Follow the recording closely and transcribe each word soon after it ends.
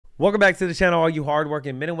Welcome back to the channel, all you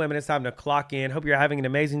hardworking men and women. It's time to clock in. Hope you're having an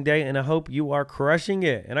amazing day, and I hope you are crushing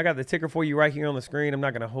it. And I got the ticker for you right here on the screen. I'm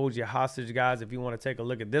not going to hold you hostage, guys. If you want to take a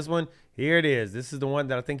look at this one, here it is. This is the one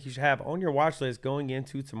that I think you should have on your watch list going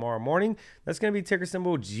into tomorrow morning. That's going to be ticker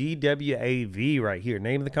symbol GWAV right here.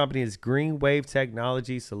 Name of the company is Green Wave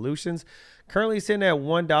Technology Solutions. Currently sitting at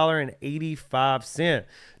 $1.85.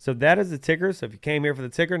 So that is the ticker. So if you came here for the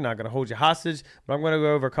ticker, not going to hold you hostage, but I'm going to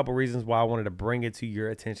go over a couple reasons why I wanted to bring it to your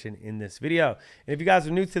attention in this video. And if you guys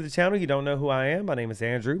are new to the channel, you don't know who I am. My name is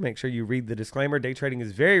Andrew. Make sure you read the disclaimer. Day trading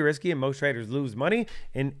is very risky and most traders lose money.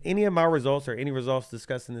 And any of my results or any results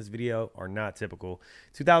discussed in this video are not typical.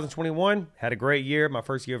 2021, had a great year. My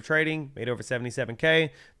first year of trading, made over 77K,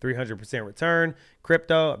 300% return.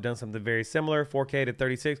 Crypto, I've done something very similar, 4K to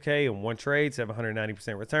 36K in one trade,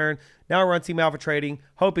 790% return. Now I run Team Alpha Trading,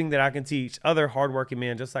 hoping that I can teach other hardworking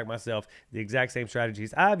men just like myself the exact same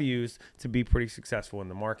strategies I've used to be pretty successful in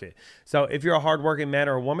the market. So if you're a hardworking man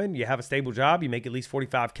or a woman, you have a stable job, you make at least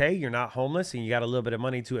 45K, you're not homeless, and you got a little bit of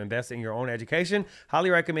money to invest in your own education,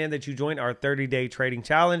 highly recommend that you join our 30-day trading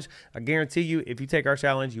challenge. I guarantee you, if you take our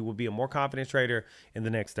challenge, you will be a more confident trader in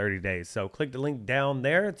the next 30 days. So click the link down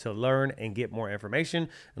there to learn and get more information.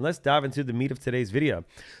 And let's dive into the meat of today's video.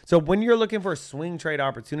 So when you're looking for swing trade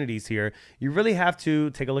opportunities here, you really have to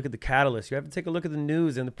take a look at the catalyst. You have to take a look at the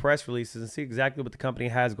news and the press releases and see exactly what the company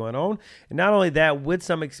has going on. And not only that, with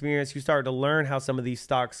some experience, you start to learn how some of these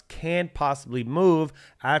stocks can possibly move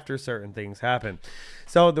after certain things happen.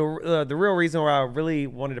 So the real reason why I really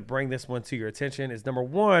wanted to bring this one to your attention is, number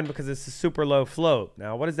one, because it's a super low float.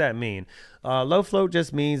 Now, what does that mean? Low float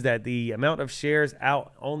just means that the amount of shares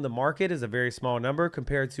out on the market is a very small number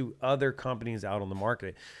compared to other companies out on the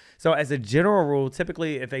market. So as a general rule,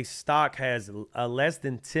 typically if a stock has less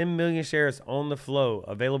than 10 million shares on the float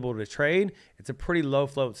available to trade, it's a pretty low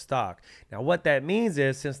float stock. Now what that means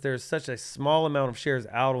is, since there's such a small amount of shares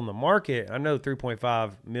out on the market, I know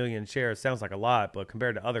 3.5 million shares sounds like a lot, but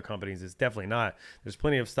compared to other companies, it's definitely not. There's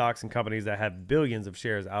plenty of stocks and companies that have billions of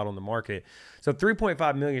shares out on the market. So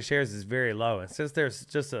 3.5 million shares is very low. And since there's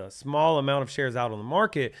just a small amount of shares out on the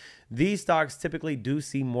market, these stocks typically do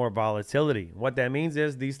see more volatility. What that means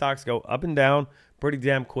is these stocks go up and down pretty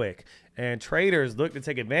damn quick. And traders look to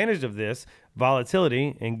take advantage of this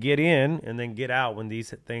volatility and get in and then get out when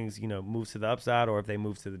these things, move to the upside or if they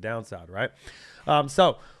move to the downside, right?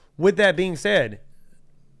 So with that being said,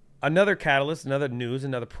 another catalyst, another news,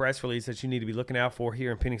 another press release that you need to be looking out for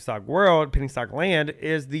here in penny stock world, penny stock land,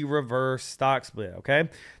 is the reverse stock split, okay?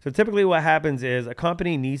 So typically what happens is a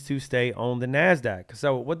company needs to stay on the NASDAQ.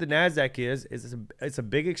 So what the NASDAQ is it's a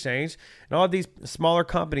big exchange, and all of these smaller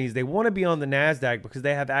companies, they want to be on the NASDAQ because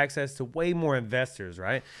they have access to way more investors,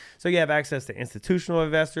 right? So you have access to institutional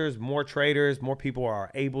investors, more traders, more people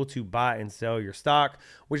are able to buy and sell your stock,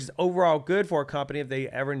 which is overall good for a company if they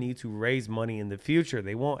ever need to raise money in the future.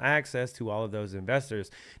 They won't access to all of those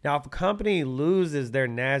investors. Now, if a company loses their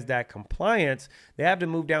NASDAQ compliance, they have to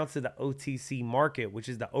move down to the OTC market, which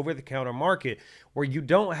is the over-the-counter market, where you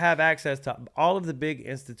don't have access to all of the big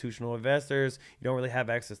institutional investors. You don't really have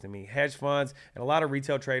access to many hedge funds, and a lot of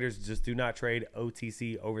retail traders just do not trade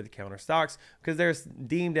OTC over-the-counter stocks because they're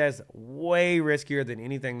deemed as way riskier than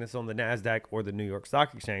anything that's on the NASDAQ or the New York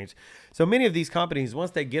Stock Exchange. So many of these companies,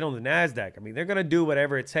 once they get on the NASDAQ, they're going to do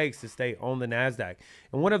whatever it takes to stay on the NASDAQ.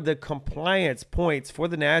 And one of the compliance points for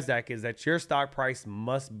the NASDAQ is that your stock price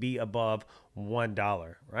must be above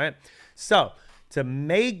 $1, right? So to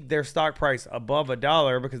make their stock price above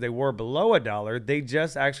 $1, because they were below $1, they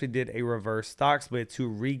just actually did a reverse stock split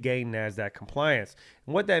to regain NASDAQ compliance.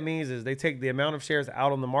 And what that means is they take the amount of shares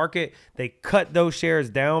out on the market, they cut those shares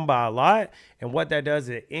down by a lot, and what that does is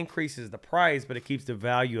it increases the price, but it keeps the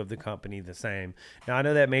value of the company the same. Now, I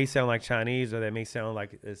know that may sound like Chinese, or that may sound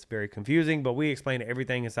like it's very confusing, but we explain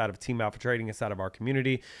everything inside of Team Alpha Trading, inside of our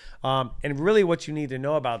community. And really what you need to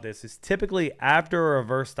know about this is typically after a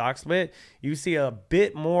reverse stock split, you see a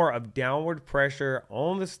bit more of downward pressure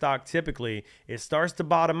on the stock. Typically, it starts to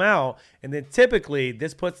bottom out, and then typically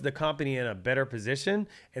this puts the company in a better position,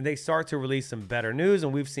 and they start to release some better news.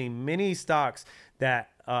 And we've seen many stocks that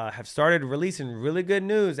have started releasing really good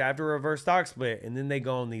news after a reverse stock split, and then they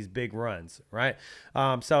go on these big runs, right?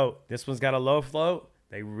 So this one's got a low float.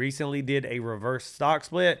 They recently did a reverse stock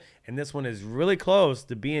split, and this one is really close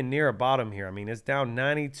to being near a bottom here. It's down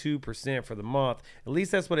 92% for the month. At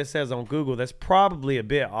least that's what it says on Google. That's probably a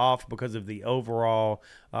bit off because of the overall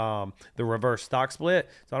the reverse stock split.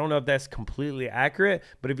 So I don't know if that's completely accurate,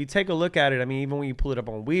 but if you take a look at it, I mean, even when you pull it up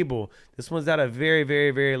on Webull, this one's at a very,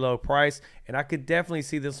 very, very low price. And I could definitely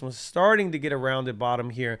see this one starting to get a rounded bottom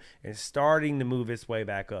here and starting to move its way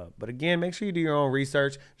back up. But again, make sure you do your own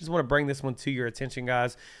research. Just want to bring this one to your attention,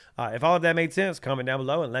 guys. If all of that made sense, comment down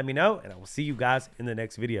below and let me know. And I will see you guys in the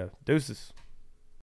next video. Deuces.